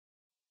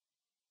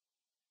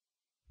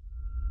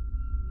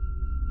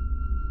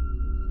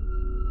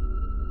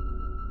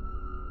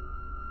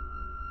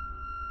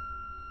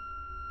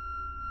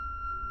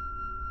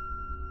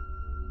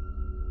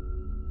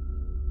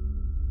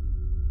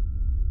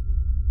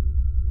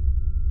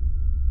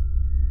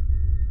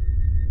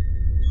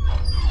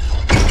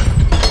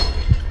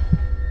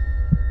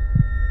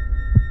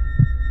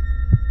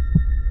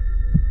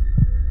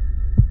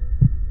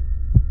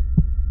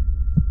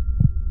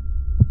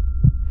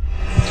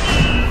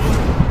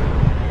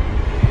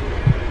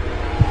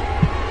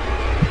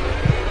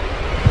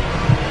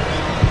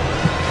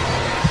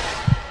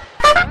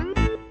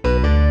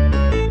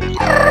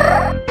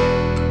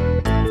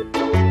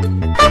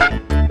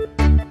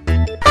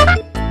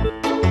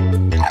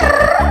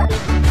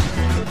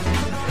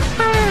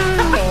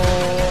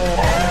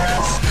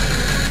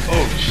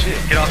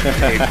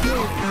What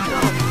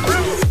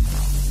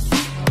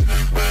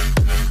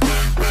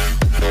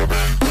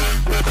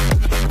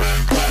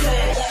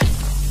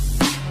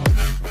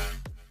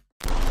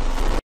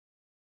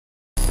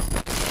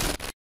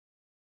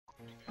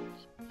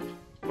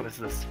is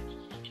this?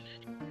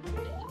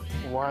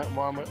 Why am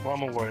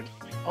I worried?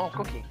 Oh,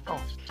 cookie. Oh.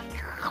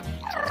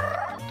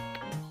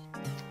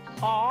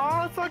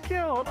 Aw, it's so cute.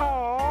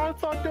 Aw,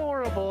 it's so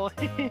adorable.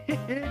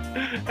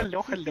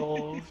 Hello,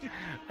 hello.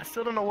 I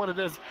still don't know what it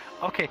is.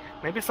 Okay,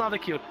 maybe it's not that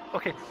cute.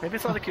 Okay, maybe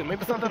it's not that cute.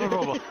 Maybe it's not that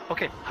adorable.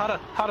 Okay, Hada.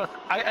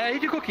 I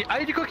ate your cookie. I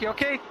ate your cookie,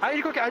 okay? I ate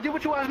your cookie. I did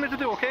what you asked me to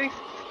do, okay?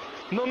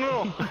 No.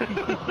 No.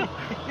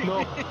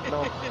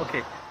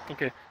 Okay.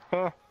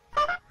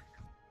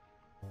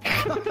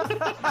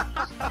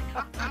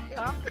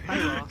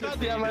 God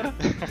damn it.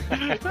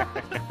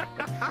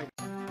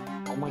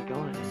 Oh my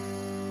god.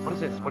 What is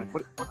this? What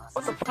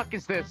the fuck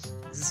is this?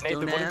 Is this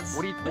Nathan, gonads?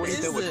 what are you What is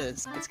doing?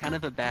 this? It's kind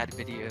of a bad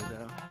video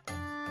though.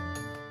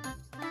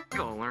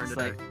 You're gonna learn It's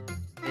today. like,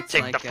 it's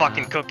Take like, the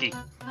fucking cookie.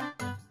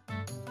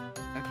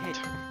 Okay.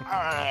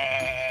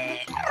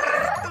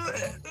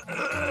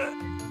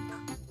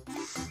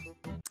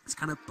 It's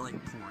kind of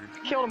like porn.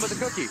 Kill him with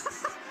the cookie.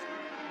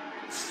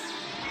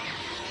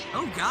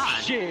 Oh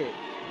god! Shit.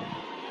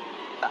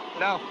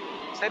 No.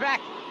 Stay back.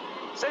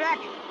 Stay back.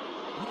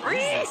 What is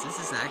this? This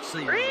is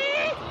actually really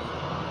bad video.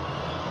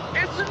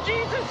 It's the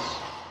Jesus.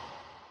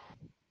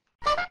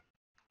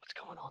 What's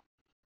going on?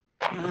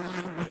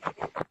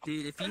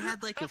 Dude, if you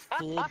had like a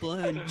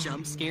full-blown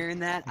jump scare in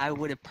that, I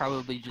would have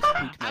probably just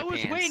pooped my I was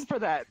pants. waiting for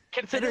that,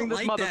 considering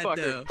this like that,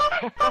 motherfucker.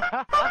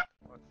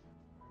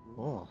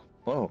 Whoa,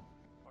 whoa.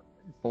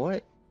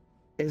 What?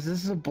 Is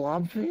this a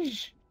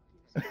blobfish?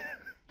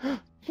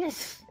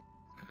 Yes!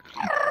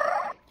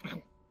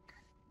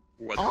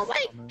 What? Oh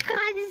my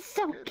god, it's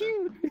so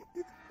cute!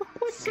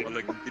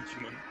 Like a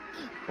Digimon.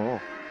 Oh.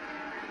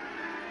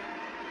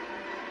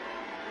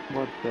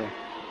 What the?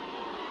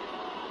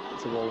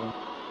 It's evolving.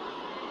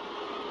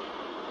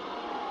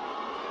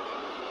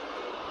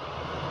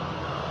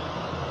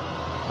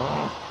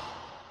 Oh.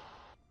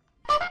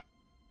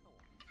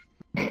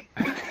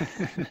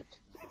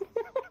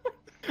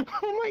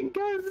 Oh my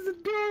god, this is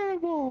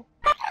adorable!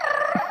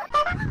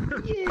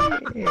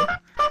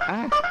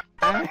 Yeah!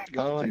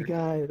 Oh my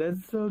god,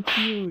 that's so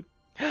cute!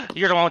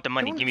 You're the one with the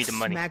money. Give me the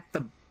money.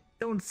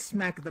 Don't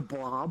smack the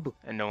blob!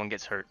 And no one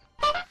gets hurt.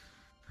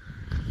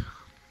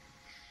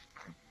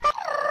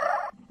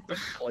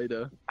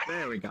 Play-Doh.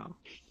 There we go.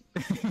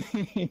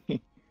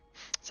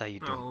 That's how you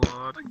do. Oh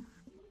lord.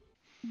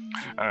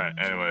 Alright,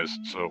 anyways,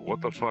 so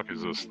what the fuck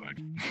is this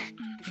thing?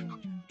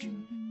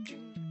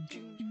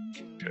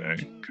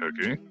 Okay,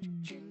 cookie.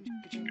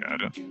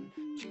 Got it.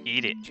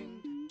 Eat it.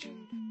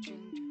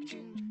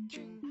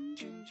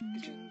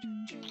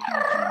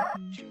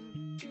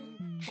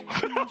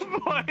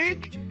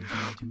 Mike?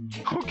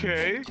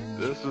 Okay,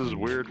 this is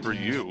weird for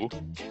you.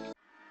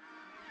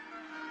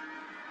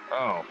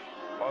 Oh.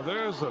 Oh,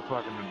 there's a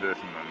fucking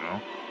addition then, no?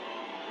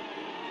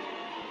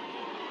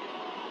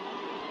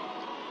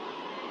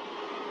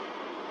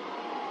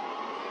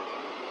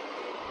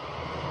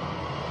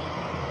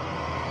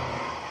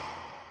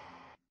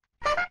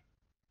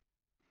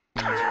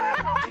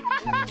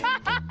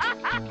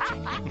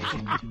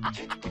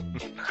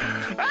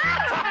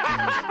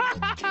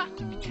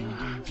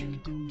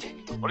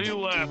 What are you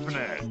laughing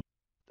at?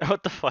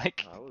 What the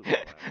fuck?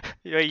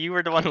 Yeah, you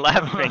were the one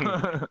laughing.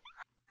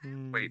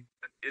 Wait,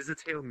 is the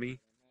tail me?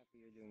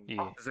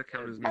 Yeah. Does that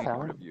count as me? It's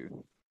Part of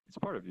you. It's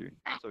part of you,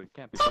 so it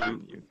can't be part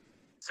you.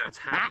 So it's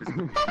half as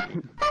me.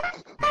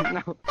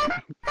 No.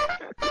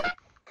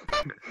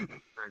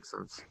 Makes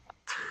sense.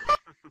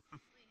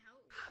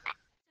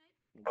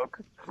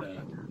 Okay.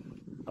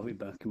 I'll be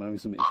back. I'm having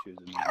some issues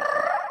in there.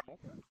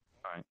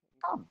 Alright.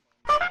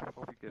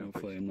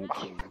 Hopefully I'm not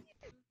too...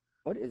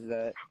 What is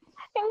that?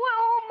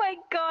 Oh my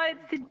god,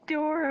 it's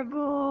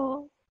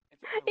adorable.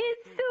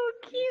 It's so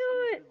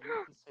cute.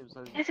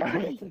 It's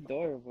pretty. It's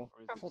adorable.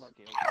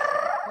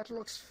 That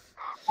looks...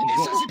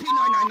 It's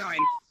SCP-999!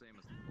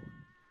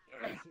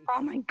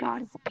 Oh my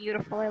god, it's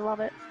beautiful. I love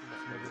it.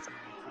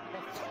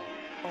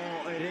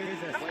 Oh, it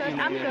is a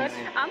I'm good.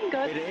 I'm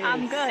good. It is.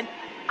 I'm good.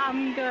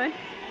 I'm good.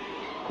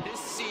 This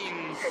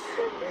seems...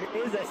 It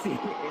is a scene. It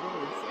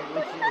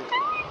is.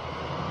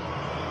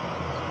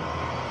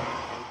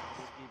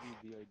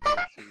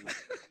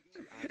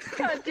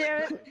 God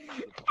damn it.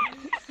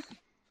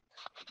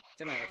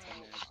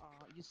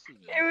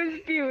 It was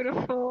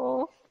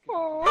beautiful.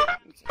 Oh.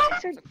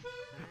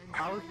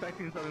 I was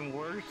expecting something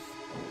worse.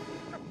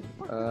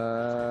 I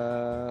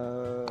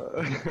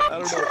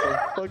don't know what the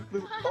fuck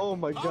this. Oh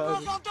my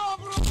god.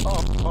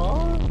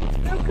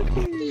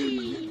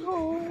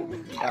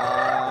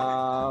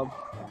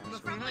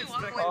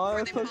 Oh,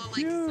 that's so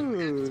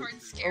cute.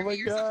 Oh my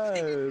god,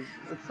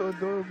 it's so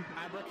adorable.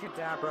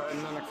 Abracadabra and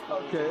then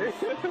explode. Okay.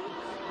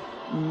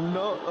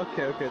 No,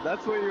 okay,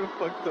 that's where you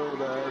fucked up,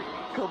 man.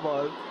 Come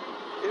on.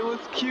 It was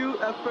cute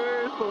at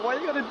first, but why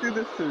you gotta do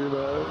this to me,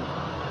 man?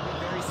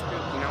 Very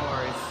spooky, no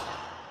worries.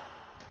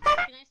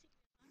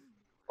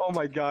 Oh Oh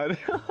my god.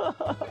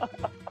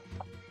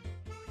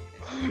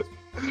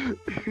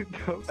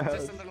 It's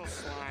just a little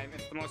slime.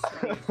 It's the most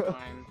friendly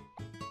slime.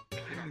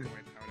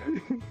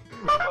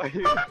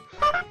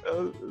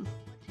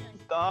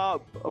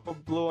 Stop! I'm gonna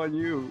blow on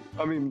you.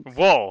 I mean.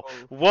 Whoa!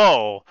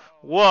 Whoa!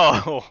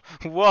 Whoa!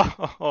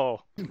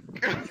 Whoa!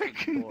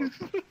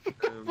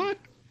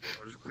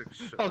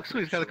 Oh,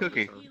 sweet, got a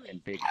cookie.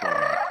 And big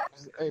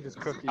Ate his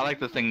cookie. I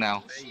like this thing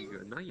now.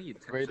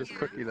 Ate his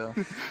cookie though.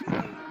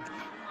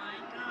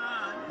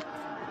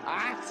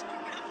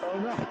 Oh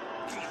no.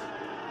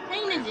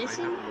 Hey,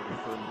 naddition.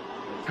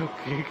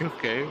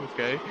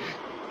 Okay.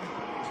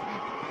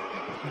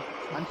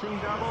 Punching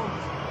doubles.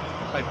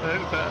 I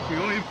think that you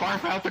only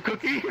barf out the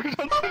cookie or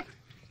something.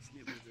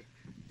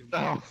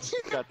 Oh,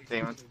 god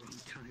damn it.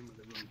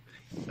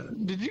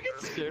 Did you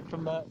get scared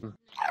from that?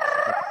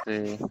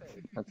 Let's see.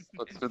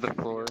 Let's do the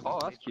floor. Oh,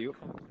 that's cute.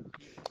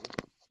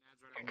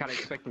 I'm kind of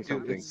expecting Dude,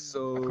 something. it's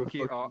so A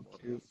cookie. fucking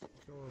cute.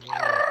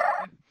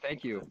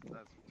 Thank you.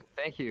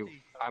 Thank you.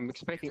 I'm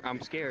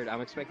scared. I'm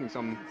expecting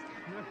some.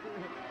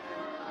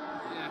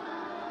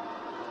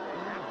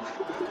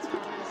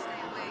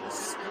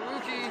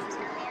 Spooky.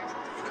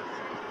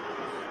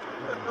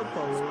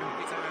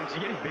 Is he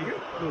getting bigger?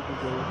 Oh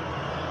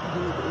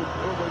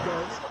my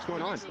god. What's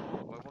going on?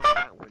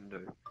 That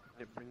window.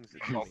 It brings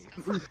it to me.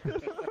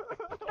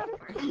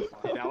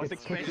 Dude, I was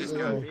expecting to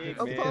go big,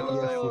 man.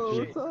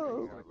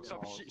 Apollo, what's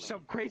up?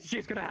 Some crazy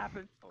shit's gonna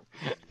happen.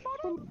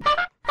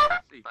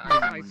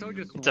 I saw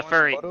just It's a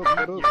furry. What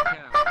up?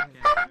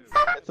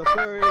 It's a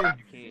furry. You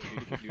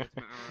can't use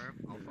my arm.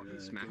 I'll fucking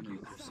smack you.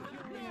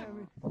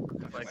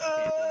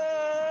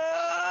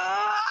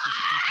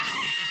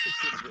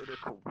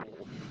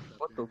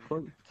 What the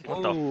fuck?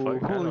 What the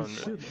fuck? I Holy don't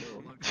shit.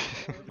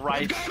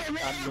 Right,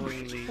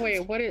 unknowingly. Wait,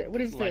 what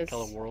is Light this?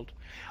 color world.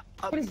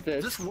 What is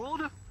this? This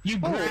world, You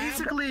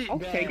basically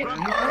okay, you,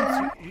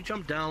 get you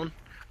jump down.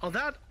 Oh,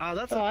 that's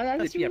that's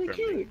yeah, really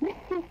cute.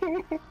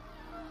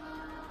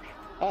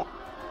 Oh.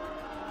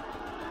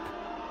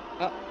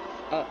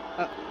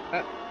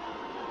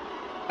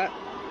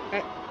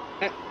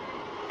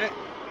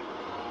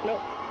 No.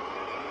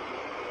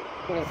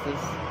 What is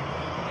this?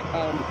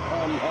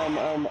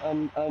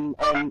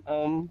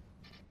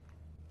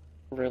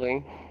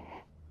 Really?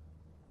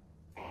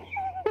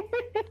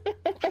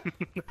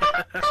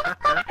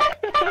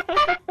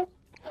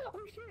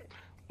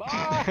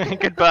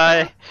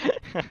 Goodbye.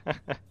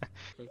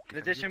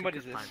 Naddition, what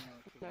is this?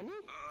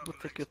 We'll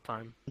take your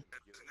time.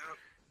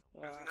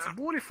 It's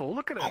beautiful.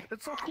 Look at it.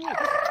 It's so cool.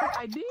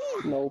 I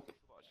did. Nope.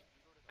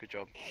 Good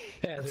job.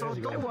 It's so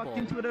I walked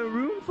into a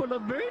room full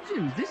of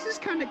virgins. This is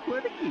kind of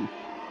quirky.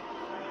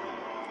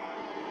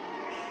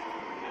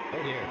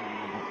 Oh dear.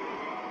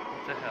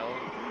 What the hell?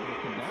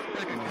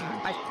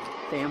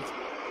 Damn.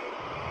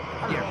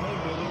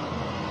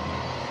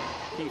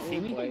 Can you see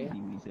me?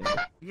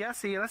 Yeah, I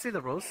see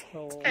the rose.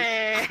 Aww.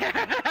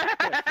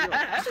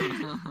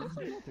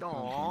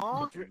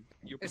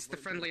 It's the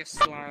friendliest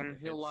slime.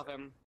 You'll love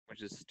him.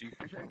 Which is stupid.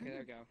 Okay,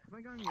 there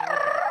we go.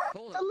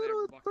 A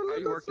little How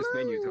you work this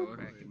menu, slime.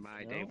 Back in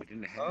my day, we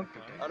didn't Huh? have.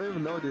 I don't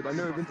even know, dude. I've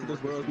never been to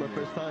this world. It's my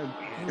first time.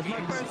 It's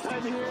my first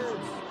time here.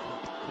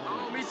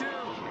 Oh, me too.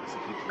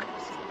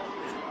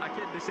 I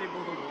can't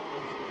disable the walls.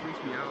 It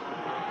freaks me out.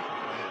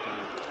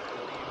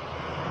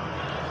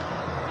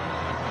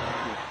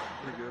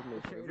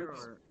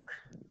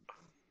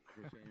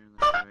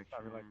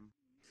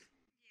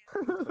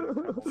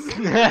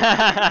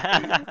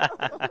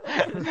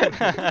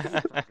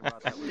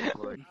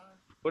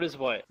 What is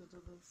what?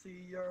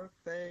 See your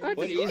face.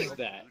 What is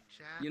that?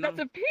 That's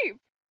a peep.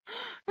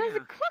 That's a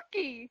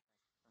cookie.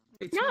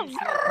 No.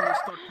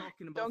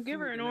 Don't give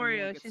her an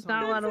Oreo. She's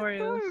not allowed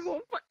Oreos.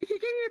 He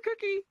gave me a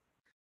cookie.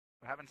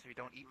 What happens if you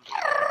don't eat?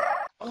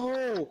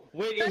 Oh,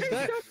 wait, is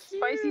that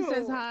Spicy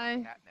says hi.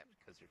 Catnip,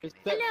 because you're is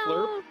that Hello.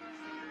 Flurp?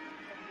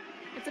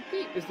 It's a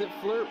peep. Is it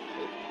Flurp?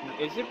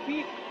 Is it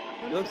Pete?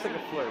 It looks like a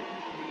Flurp.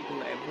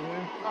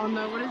 Oh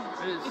no, what is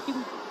this?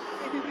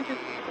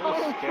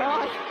 Oh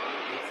god.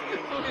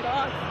 Oh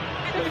god.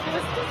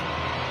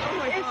 Oh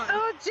my god. It's so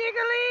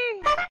jiggly.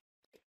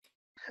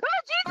 Oh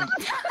Jesus!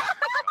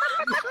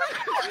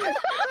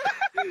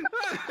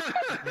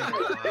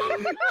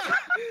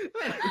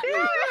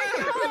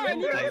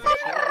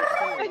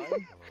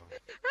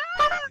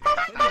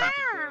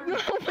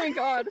 Oh my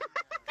god.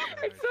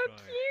 It's so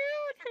cute.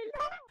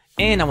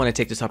 And I want to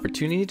take this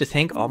opportunity to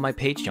thank all my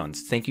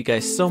Patreons. Thank you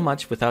guys so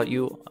much. Without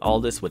you, all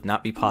this would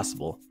not be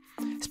possible.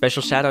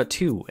 Special shout out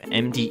to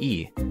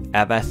MDE,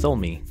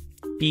 Abatholmi,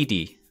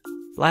 BD,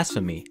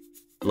 Blasphemy,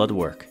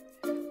 Bloodwork,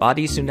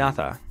 Badi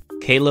Sunatha,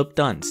 Caleb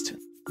Dunst,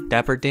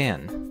 Dapper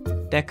Dan,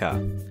 Deca,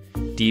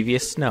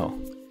 Devious Snow,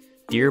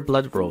 Dear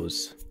Blood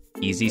Rose,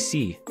 Easy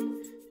C,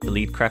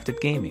 Elite Crafted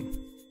Gaming,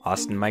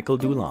 Austin Michael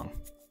Dulong,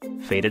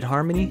 Faded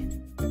Harmony,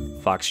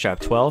 Foxtrap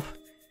 12,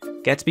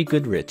 Gatsby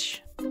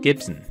Goodrich,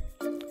 Gibson,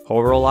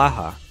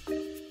 Horolaha,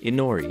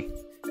 Inori,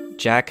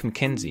 Jack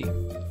McKenzie,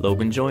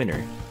 Logan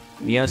Joyner,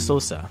 Mia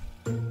Sosa,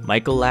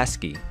 Michael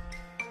Lasky,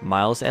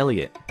 Miles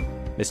Elliott,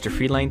 Mr.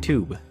 Freeline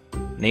Tube,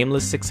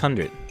 Nameless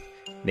 600,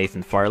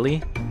 Nathan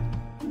Farley,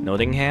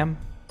 Nottingham,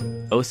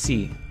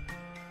 OC,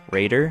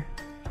 Raider,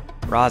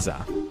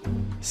 Raza,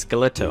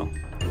 Skeleto,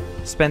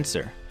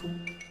 Spencer,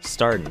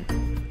 Starden,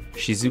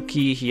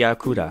 Shizuki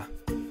Hyakura,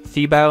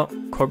 Thebout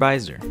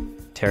Corbizer,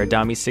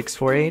 Teradami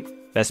 648,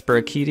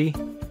 Vesper Akiti,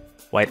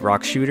 White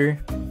Rock Shooter,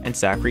 and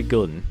Zachary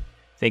Golden.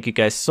 Thank you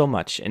guys so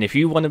much, and if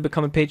you want to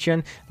become a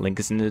Patreon, link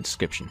is in the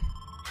description.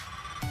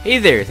 Hey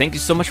there, thank you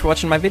so much for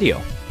watching my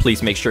video.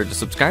 Please make sure to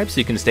subscribe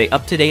so you can stay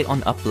up to date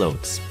on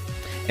uploads.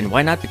 And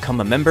why not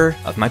become a member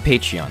of my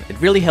Patreon? It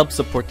really helps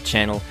support the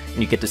channel,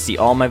 and you get to see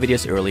all my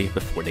videos early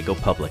before they go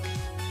public.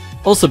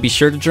 Also be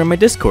sure to join my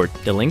Discord,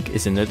 the link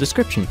is in the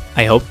description.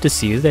 I hope to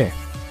see you there.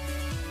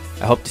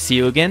 I hope to see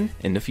you again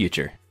in the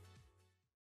future.